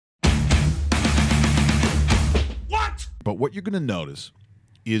But what you're going to notice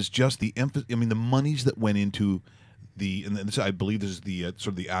is just the emphasis. I mean, the monies that went into and this, I believe this is the sort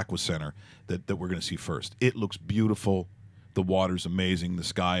of the Aqua Center that we're going to see first. It looks beautiful. The water's amazing. The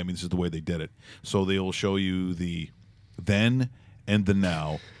sky, I mean, this is the way they did it. So they'll show you the then and the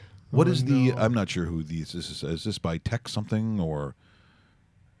now. What is the, I'm not sure who this is this by Tech something or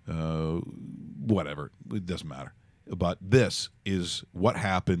whatever. It doesn't matter. But this is what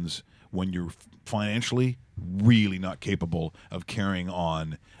happens when you're financially really not capable of carrying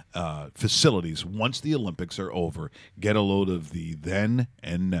on facilities once the Olympics are over. Get a load of the then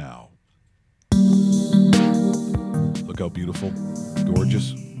and now. Look how beautiful,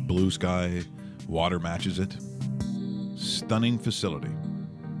 gorgeous, blue sky, water matches it. Stunning facility.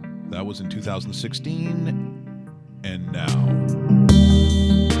 That was in 2016, and now.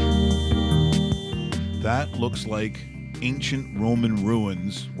 That looks like ancient Roman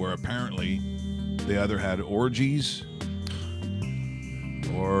ruins where apparently they either had orgies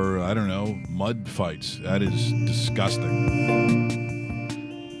or, I don't know, mud fights. That is disgusting.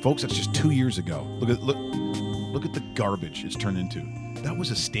 Folks, that's just 2 years ago. Look at the garbage it's turned into. That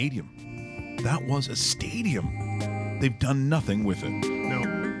was a stadium. That was a stadium. They've done nothing with it. No.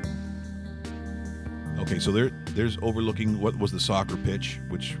 Okay, so there's overlooking what was the soccer pitch,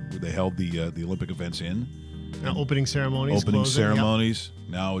 which they held the Olympic events in. Now opening ceremonies. Opening closing, ceremonies.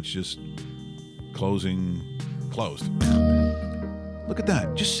 Yep. Now it's just closed. Look at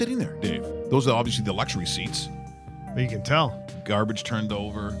that, just sitting there, Dave. Those are obviously the luxury seats. But you can tell. Garbage turned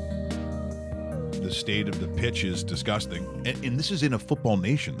over. The state of the pitch is disgusting, and this is in a football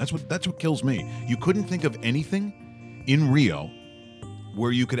nation. That's what kills me. You couldn't think of anything in Rio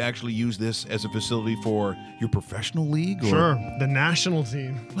where you could actually use this as a facility for your professional league? Or, sure, the national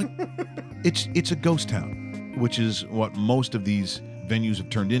team. Like, it's a ghost town, which is what most of these venues have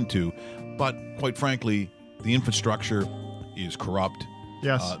turned into. But quite frankly, the infrastructure is corrupt.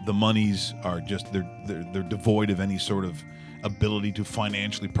 Yes. The monies are just they're devoid of any sort of ability to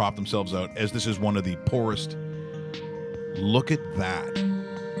financially prop themselves out, as this is one of the poorest. Look at that.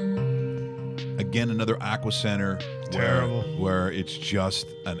 Again, another Aqua Center where it's just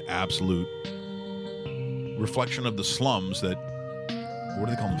an absolute reflection of the slums that, what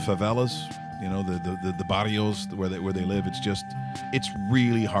do they call them, favelas? You know, the barrios where they live. It's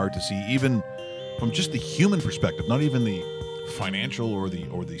really hard to see, even from just the human perspective, not even the financial or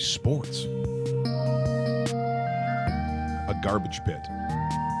the sports. A garbage pit.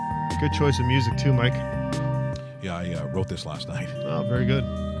 Good choice of music too, Mike. Yeah, I wrote this last night. Oh, very good.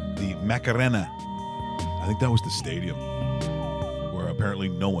 The Macarena. I think that was the stadium where apparently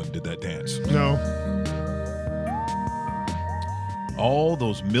no one did that dance. No. All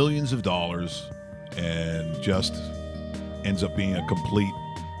those millions of dollars and just ends up being a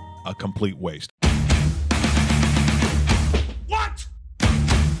complete waste. What?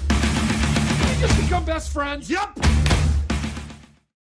 We just become best friends? Yep.